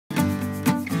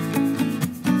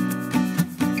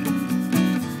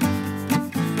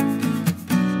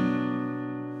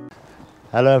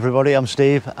Hello everybody, I'm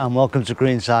Steve and welcome to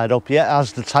Green Side Up. Yeah,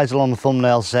 as the title on the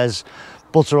thumbnail says,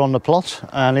 butter on the plot,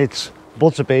 and it's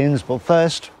butter beans. But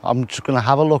first, I'm just going to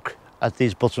have a look at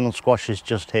these butternut squashes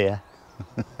just here.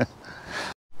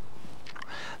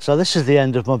 So this is the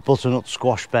end of my butternut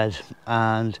squash bed,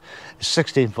 and it's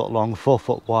 16 foot long, 4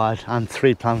 foot wide, and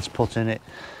 3 plants put in it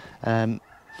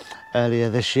earlier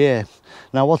this year.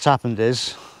 Now what's happened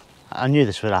is, I knew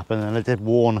this would happen, and I did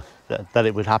warn that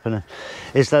it would happen,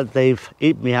 is that they've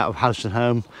eaten me out of house and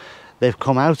home. They've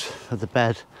come out of the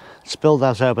bed, spilled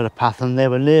out over the path, and they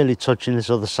were nearly touching this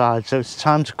other side. So it's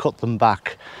time to cut them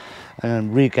back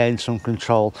and regain some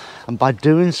control. And by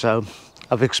doing so,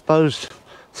 I've exposed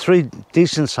 3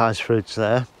 decent sized fruits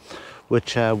there,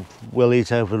 which we'll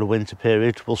eat over the winter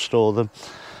period. We'll store them.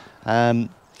 And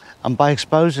by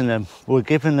exposing them, we're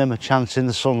giving them a chance in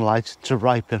the sunlight to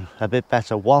ripen a bit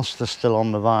better whilst they're still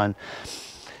on the vine.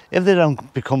 If they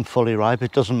don't become fully ripe,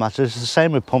 it doesn't matter. It's the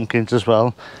same with pumpkins as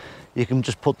well. You can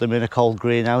just put them in a cold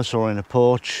greenhouse or in a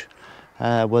porch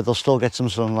where they'll still get some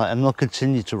sunlight and they'll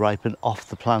continue to ripen off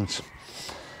the plant.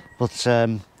 But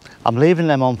I'm leaving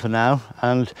them on for now,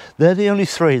 and they're the only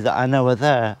 3 that I know are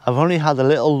there. I've only had a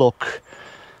little look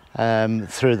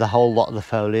through the whole lot of the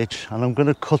foliage, and I'm going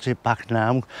to cut it back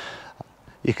now.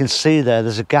 You can see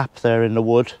there's a gap there in the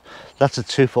wood. That's a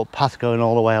 2 foot path going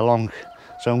all the way along.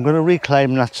 So I'm going to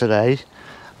reclaim that today,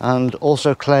 and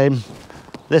also claim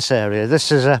this area.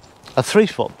 This is a 3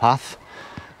 foot path,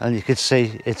 and you can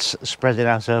see it's spreading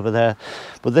out over there.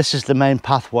 But this is the main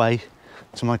pathway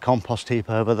to my compost heap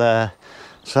over there.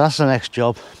 So that's the next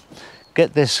job.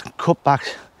 Get this cut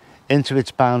back into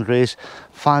its boundaries,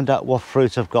 find out what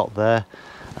fruit I've got there,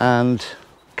 and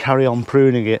carry on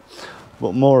pruning it.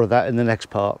 But more of that in the next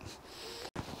part.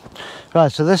 Right,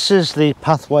 so this is the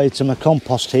pathway to my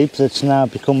compost heap that's now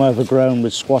become overgrown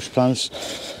with squash plants,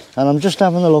 and I'm just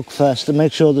having a look first to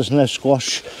make sure there's no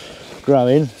squash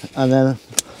growing, and then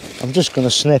I'm just going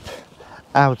to snip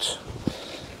out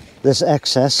this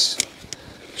excess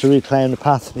to reclaim the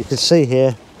path. You can see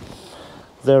here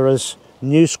there is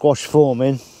new squash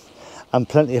forming and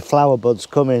plenty of flower buds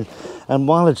coming, and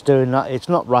while it's doing that, it's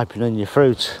not ripening your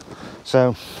fruit,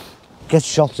 so get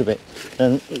shots of it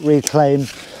and reclaim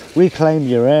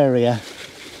your area.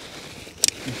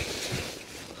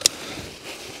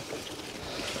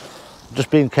 Just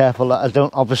being careful that I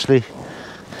don't obviously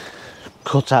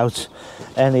cut out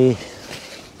any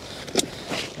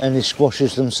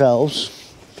squashes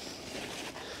themselves.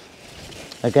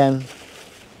 Again,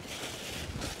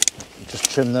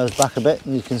 just trim those back a bit,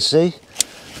 and you can see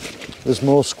there's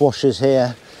more squashes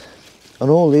here, and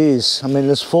all these, I mean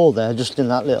there's 4 there just in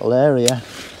that little area.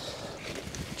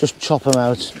 Just chop them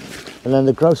out, and then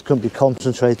the growth can be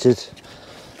concentrated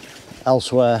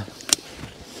elsewhere.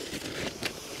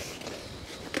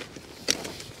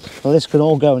 Well, this can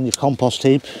all go in your compost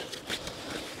heap.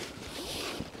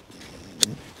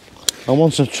 And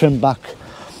once I've trimmed back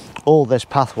all this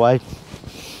pathway,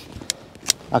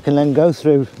 I can then go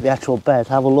through the actual bed,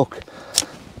 have a look,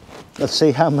 let's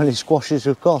see how many squashes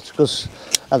we've got, because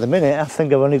at the minute I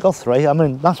think I've only got 3. I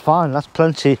mean, that's fine, that's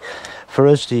plenty for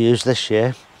us to use this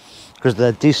year, because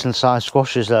they're decent sized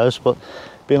squashes those, but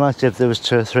it'd be nice if there was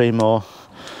 2 or 3 more.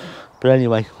 But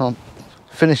anyway, I'll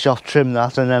finish off, trim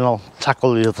that, and then I'll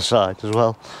tackle the other side as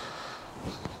well.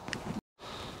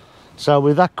 So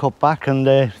with that cut back and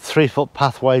the 3 foot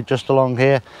pathway just along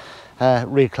here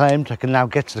reclaimed, I can now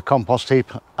get to the compost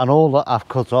heap, and all that I've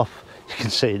cut off, you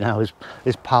can see now,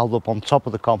 is piled up on top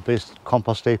of the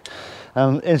compost heap.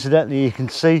 Incidentally, you can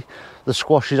see the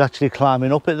squash is actually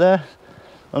climbing up it there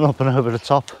and up and over the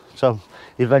top, so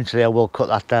eventually I will cut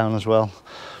that down as well.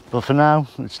 But for now,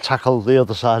 let's tackle the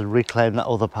other side and reclaim that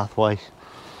other pathway.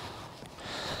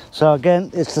 So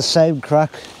again, it's the same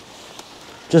crack.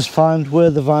 Just find where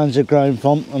the vines are growing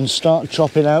from and start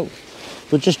chopping out,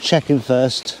 but just checking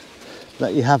first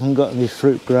that you haven't got any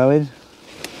fruit growing.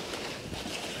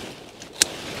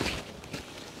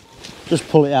 Just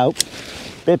pull it out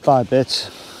bit by bit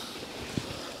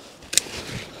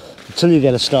until you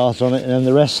get a start on it, and then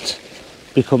the rest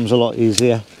becomes a lot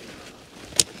easier.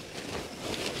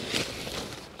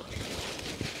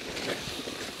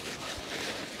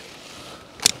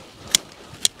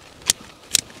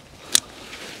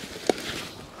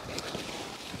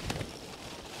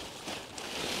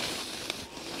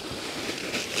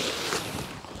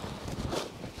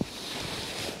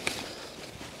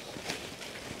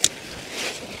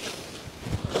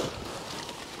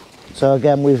 So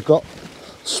again, we've got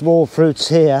small fruits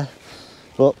here,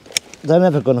 but they're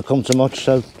never going to come to much,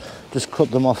 so just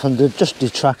cut them off, and they're just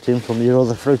detracting from your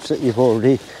other fruits that you've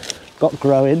already got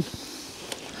growing.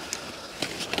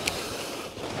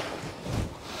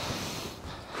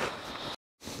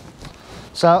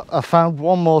 So I found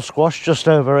one more squash just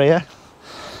over here,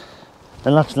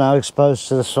 and that's now exposed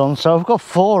to the sun. So I've got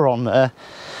 4 on there,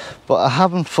 but I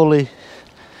haven't fully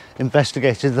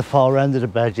investigated the far end of the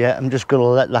bed yet. I'm just going to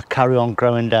let that carry on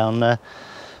growing down there,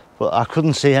 but I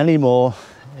couldn't see any more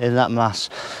in that mass.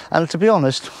 And to be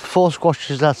honest, 4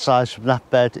 squashes that size from that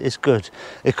bed is good.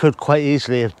 It could quite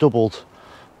easily have doubled,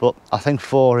 but I think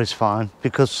 4 is fine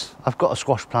because I've got a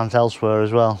squash plant elsewhere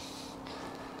as well.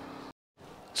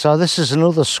 So this is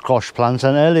another squash plant,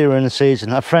 and earlier in the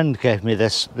season a friend gave me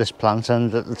this plant,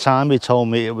 and at the time he told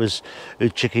me it was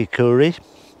uchikikuri.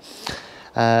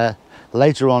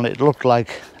 Later on it looked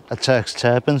like a Turk's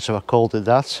turban, so I called it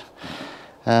that,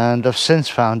 and I've since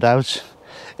found out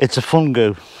it's a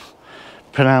fungu.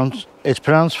 It's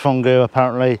pronounced fungu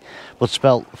apparently, but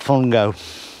spelt fungo.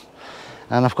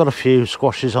 And I've got a few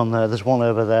squashes on there. There's one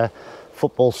over there,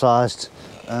 football sized,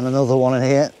 and another one in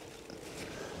here,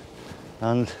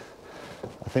 and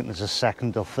I think there's a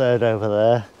second or third over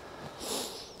there.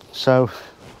 So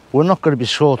we're not going to be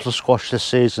short of squash this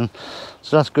season,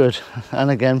 so that's good.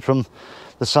 And again, from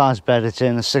the size bed it's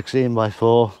in, a 16 by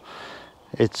 4,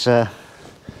 it's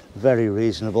very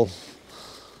reasonable.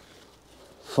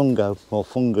 Fungo or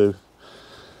fungu.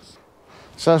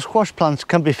 So squash plants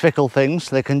can be fickle things.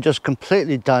 They can just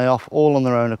completely die off all on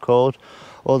their own accord,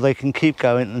 or they can keep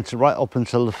going until right up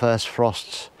until the first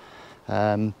frosts.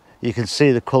 You can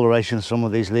see the coloration of some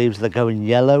of these leaves. They're going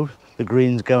yellow, the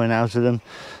green's going out of them,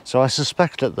 so I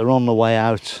suspect that they're on the way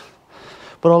out.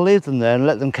 But I'll leave them there and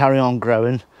let them carry on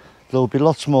growing. There'll be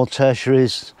lots more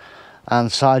tertiaries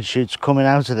and side shoots coming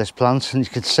out of this plant, and you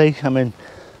can see, I mean,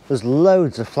 there's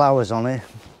loads of flowers on it,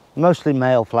 mostly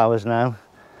male flowers now.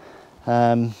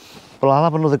 But I'll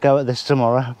have another go at this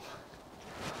tomorrow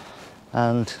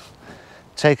and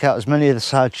take out as many of the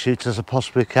side shoots as I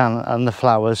possibly can and the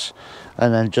flowers,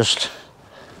 and then just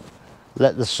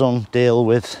let the sun deal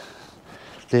with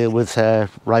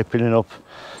ripening up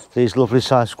these lovely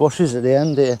size squashes at the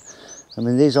end here. I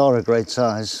mean, these are a great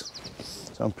size,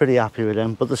 so I'm pretty happy with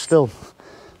them, but there's still,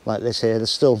 like this here,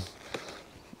 there's still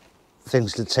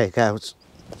things to take out.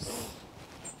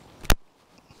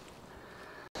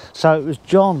 So it was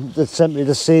John that sent me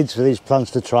the seeds for these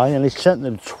plants to try, and he sent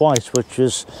them twice, which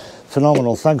was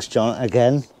phenomenal. Thanks, John,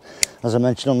 again, as I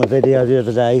mentioned on the video the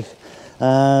other day.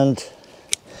 And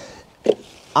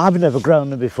I've never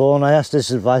grown them before, and I asked this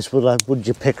advice, would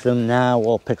you pick them now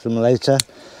or pick them later?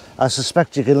 I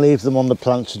suspect you can leave them on the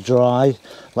plant to dry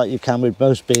like you can with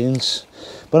most beans,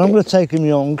 but I'm going to take them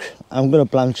young, I'm going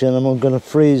to blanch them, I'm going to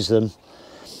freeze them.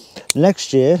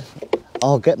 Next year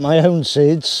I'll get my own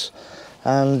seeds,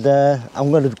 and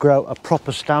I'm going to grow a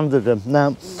proper stand of them.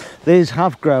 Now these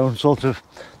have grown sort of,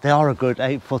 they are a good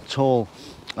 8 foot tall,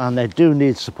 and they do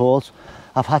need support.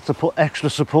 I've had to put extra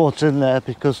support in there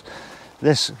because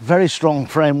this very strong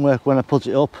framework, when I put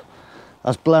it up,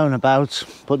 has blown about.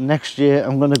 But next year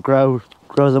I'm going to grow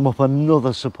them up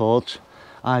another support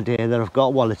idea that I've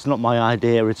got. Well, it's not my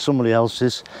idea, it's somebody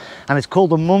else's, and it's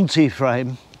called a Munty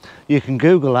Frame. You can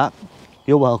Google that,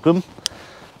 you're welcome,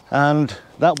 and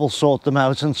that will sort them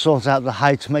out and sort out the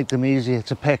height to make them easier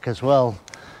to pick as well.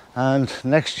 And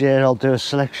next year I'll do a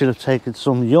selection of taking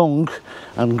some young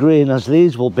and green, as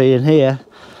these will be in here,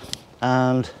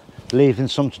 and leaving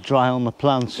some to dry on the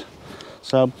plant.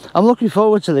 So I'm looking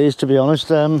forward to these, to be honest.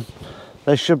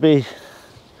 They should be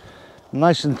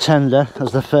nice and tender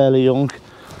as they're fairly young.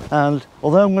 And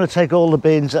although I'm going to take all the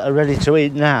beans that are ready to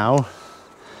eat now,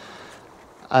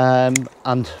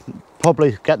 and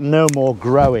probably get no more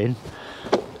growing,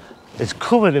 it's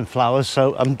covered in flowers,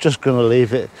 so I'm just going to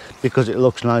leave it because it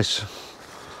looks nice.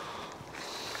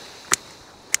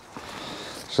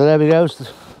 So there we go,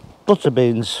 butter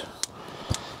beans.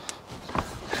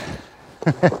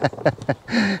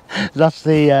 That's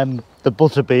the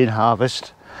butter bean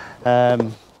harvest,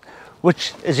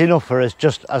 which is enough for us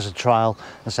just as a trial.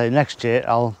 I say next year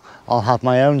I'll have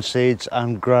my own seeds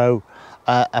and grow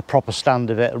a proper stand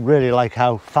of it. I really like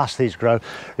how fast these grow.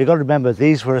 You've got to remember,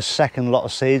 these were a second lot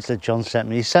of seeds that John sent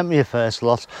me. He sent me a first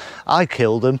lot, I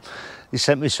killed them, he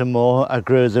sent me some more, I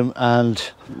grew them,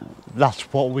 and that's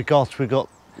what we got. We got,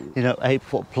 you know, 8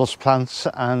 foot plus plants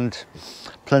and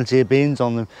plenty of beans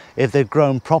on them. If they'd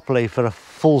grown properly for a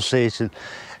full season,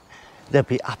 they'd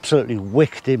be absolutely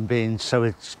wicked in beans. So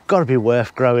it's got to be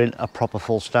worth growing a proper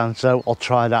full stand. So I'll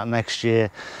try that next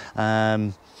year,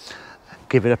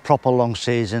 give it a proper long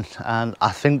season, and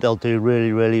I think they'll do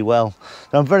really, really well.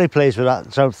 So I'm very pleased with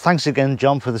that. So thanks again,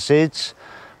 John, for the seeds,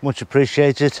 much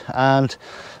appreciated. And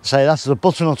say that's the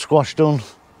butternut squash done,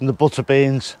 and the butter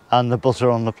beans and the butter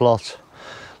on the plot.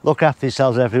 Look after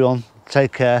yourselves, everyone.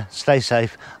 Take care, stay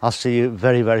safe. I'll see you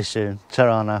very, very soon.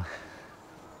 Ta-ra now.